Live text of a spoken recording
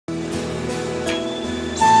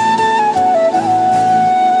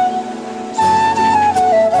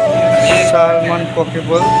almond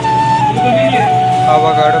pokeball,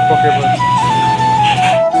 avocado pokeball.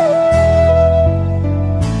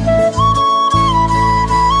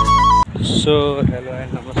 So hello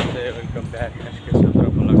and namaste, welcome back. SK Sandra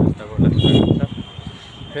vlog जस्तो स्वागत छ।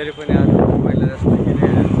 फेरि पनि आज मैले जस्तो किन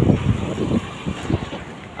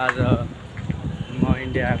आज म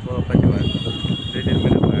इन्डिया आएको कति भयो 2-3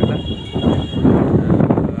 महिना भयो होला।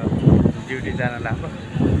 ड्युटी जान लाग्यो,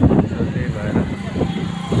 सो त्यही भएर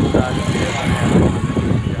आज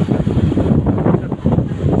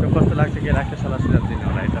सो कस्तो लाग्छ के लाग्छ सल्लाह सुझाव दिनु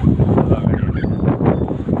होला है त।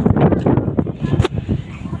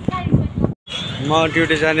 म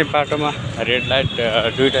ड्युटी जाने बाटोमा रेड लाइट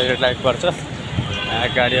दुईटा रेड लाइट पर्छ।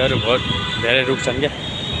 गाडीहरू बहुत धेरै रुक्छन् क्या,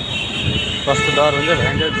 कस्तो डर हुन्छ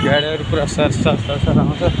भयङ्कर। गाडीहरू पुरा सर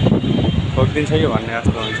आउँछ, ठोकिदिन्छ कि भन्ने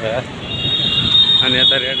जस्तो हुन्छ यार। अनि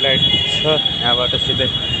यता रेड लाइट छ, यहाँबाट सिधै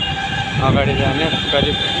अगाडि जाने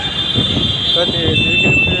कति 2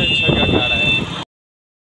 किलोमिटर छ क्या टाढा।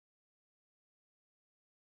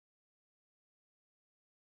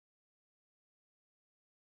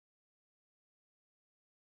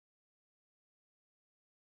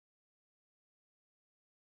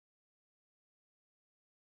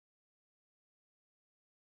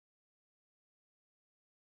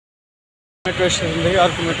 मेट्रो स्टेसनदेखि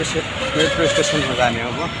अर्को मेट्रो स्टेसनमा जाने हो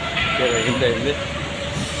म। के भएर हिँड्दै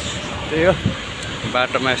त्यही हो,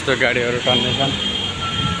 बाटोमा यस्तो गाडीहरू टन्नेछन्।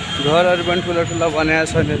 घरहरू पनि ठुलो बनाएको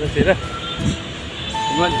छ यतातिर।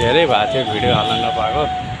 म धेरै भएको थियो भिडियो हाल्न नपाएको,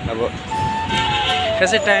 अब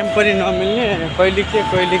त्यसै टाइम पनि नमिल्ने, कहिले के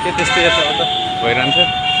त्यस्तै यताउता भइरहन्छ।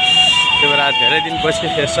 त्यही भएर आज धेरै दिनपछि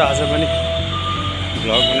यसो आज पनि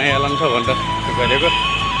भ्लग बनाइहालौँ त भनेर गरेको।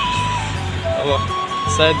 अब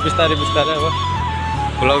सायद बिस्तारै अब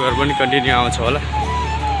भ्लगहरू पनि कन्टिन्यू आउँछ होला।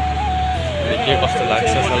 के कस्तो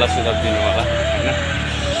लाग्छ सल्लाह सुझाव दिनु होला होइन।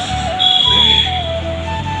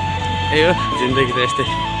 यही हो, जिन्दगी त यस्तै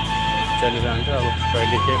चलिरहन्छ। अब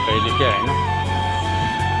कहिले के होइन।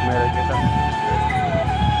 मेरो के त अनि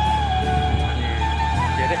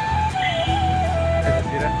के अरे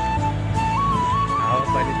यतातिर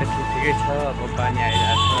हावापानी त ठिकै छ। अब पानी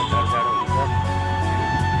आइरहेको छ, जाडो हुन्छ।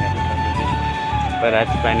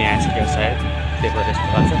 राति पानी आइसक्यो सायद, त्यही भएर यस्तो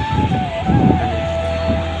भएको छ।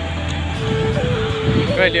 अनि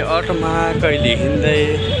कहिले अटोमा कहिले हिँड्दै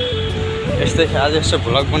यस्तै आज यसो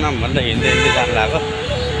भ्लग बनाऊँ भन्दा हिँड्दै जानु लाग्यो।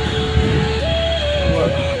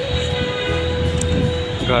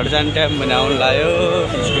 घर जाने टाइम पनि आउनु लाग्यो।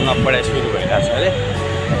 स्कुलमा पढाइ सुरु भइरहेको छ अरे।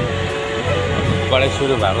 पढाइ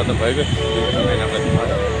सुरु भएको त भइगयो 2 महिना पछि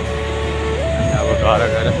भयो। अनि अब घर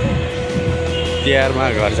गएर तिहारमा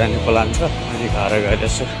घर जाने प्लान छ। अनि घर गएर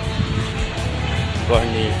यसो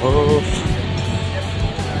पढ्ने हो,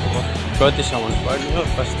 कतिसम्म पढ्ने हो,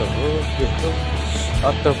 कस्तो हो के हो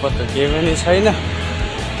अत्तो पत्तो केही पनि छैन।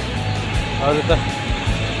 अरू त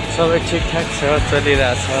सबै ठिकठाक छ,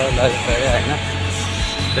 चलिरहेछ लाइफहरू होइन।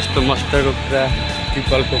 त्यस्तो मस्तको कुरा,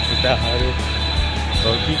 पिपलको बुट्टाहरू हो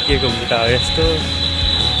कि के को बुट्टा हो, यस्तो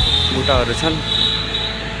बुट्टाहरू छन्।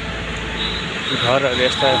 घरहरू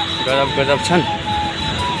यस्ता गजब छन्।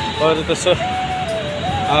 अरू त सो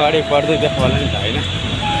अगाडि बढ्दै देख्नु होला नि त होइन।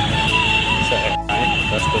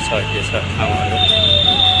 कस्तो छ के छ ठाउँहरू।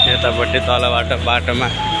 यतापट्टि तलबाट बाटोमा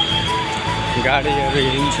गाडीहरू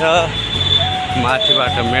हिँड्छ,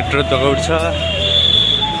 माथिबाट मेट्रो दौड्छ।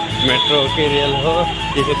 मेट्रो के रेल हो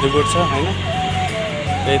के दौड्छ होइन।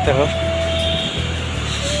 त्यही त हो।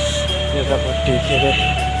 यतापट्टि के अरे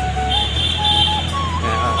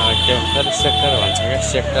के भन्छ सेक्टर भन्छ क्या,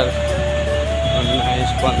 सेक्टर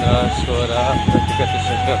 19, 15, 16 कति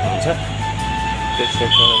सेक्टर हुन्छ। त्यो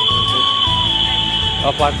सेक्टरहरू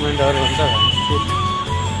अपार्टमेन्टहरू हुन्छ।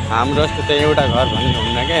 हाम्रो जस्तो त्यही एउटा घर भन्ने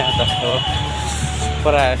हुन्न क्या, यहाँ त अब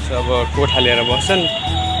प्रायः जस्तो अब कोठा लिएर बस्छन्।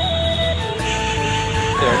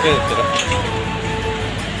 त्यो हो क्या यतिर।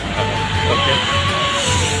 ओके,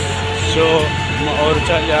 सो म अरू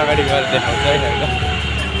चाहिँ अलि अगाडि गएर देखाउँछु है होइन।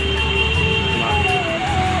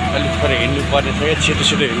 अलिक थोरै हिँड्नु पर्ने छ क्या, छिटो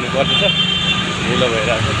हिँड्नु पर्ने छ, ढिलो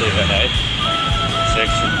भइरहेको छ। त्यही भएर है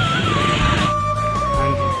सेक्सन।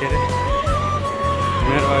 अनि के अरे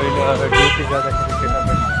मेरो अहिले अब ड्युटी जाँदाखेरि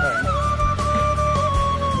केटापट्टि छ होइन।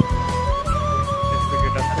 त्यस्तो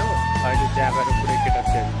केटा छ अहिले त्यहाँ गएर पुरै केटा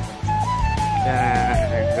चेन्ज हुन्छ। त्यहाँ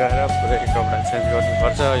गएर पुरै कपडा चेन्ज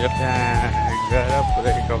गर्नुपर्छ। यो त्यहाँ गएर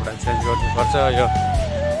पुरै कपडा चेन्ज गर्नुपर्छ। यो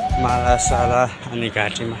माला साला अनि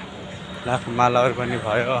घाँटीमा लाखको मालाहरू पनि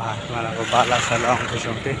भयो, हातमालाको बाला साला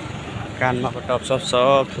आउँदै कानमा टपसप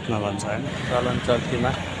सब फुट्न भन्छ होइन। चलन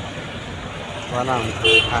चल्तीमा बनाउँछ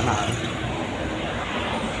खानाहरू।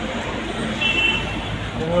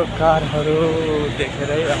 यो कारहरू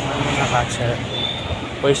देखेरै रमाइलो लाग्छ।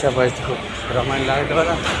 पैसा भएदेखि रमाइलो लाग्छ र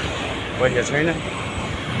पैसा छैन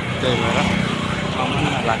त्यही भएर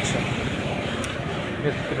रमाइलो लाग्छ।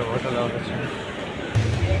 यतातिर होटलहरू छ,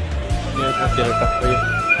 यतातिर टक्कै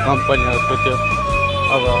कम्पनीहरूको त्यो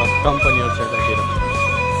अब कम्पनीहरू छ यतातिर।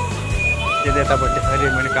 त्यो यतापट्टि फेरि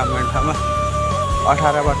मैले काम गर्ने ठाउँमा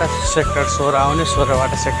 18बाट सेक्टर 16 आउने,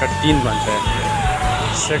 16बाट सेक्टर 3 भन्छ।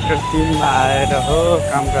 सेक्टर 3मा आएर हो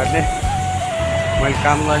काम गर्ने। मैले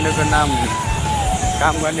काम गर्नेको नाम,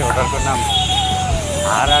 काम गर्ने होटलको नाम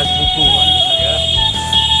हाराजुकु भन्ने छ क्या,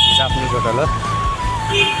 जापानिज होटल हो।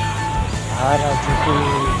 हाराजुकु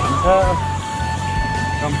भन्छ।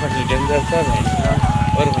 कम्पनी डेन्जर छ भन्छ,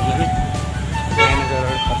 अरू भन्दा नि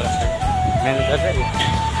म्यानेजरहरू खतरा छ। म्यानेजर र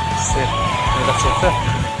सेफ एउटा सेफ छ,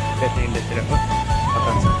 त्यति इन्डस्ट्रीको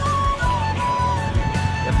खतरा छ।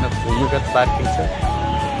 यसमा भूमिगत पार्किङ छ,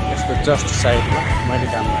 यसको जस्ट साइडमा मैले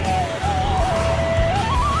काम गरेँ।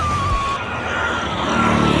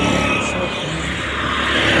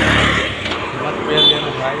 मत पेल्दैन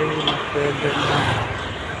भाइ, मत पेल्दैन।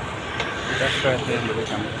 जस्ट मैले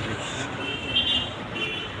काम गरेँ।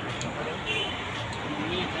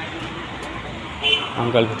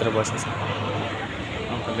 अङ्कल भित्र बसेछ।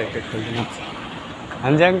 अङ्कलले गेट खोलिदिनुहोस्।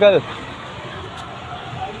 हान्जी अङ्कल।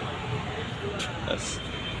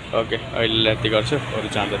 ओके, अहिले यति गर्छु, अरू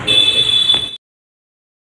जाँदा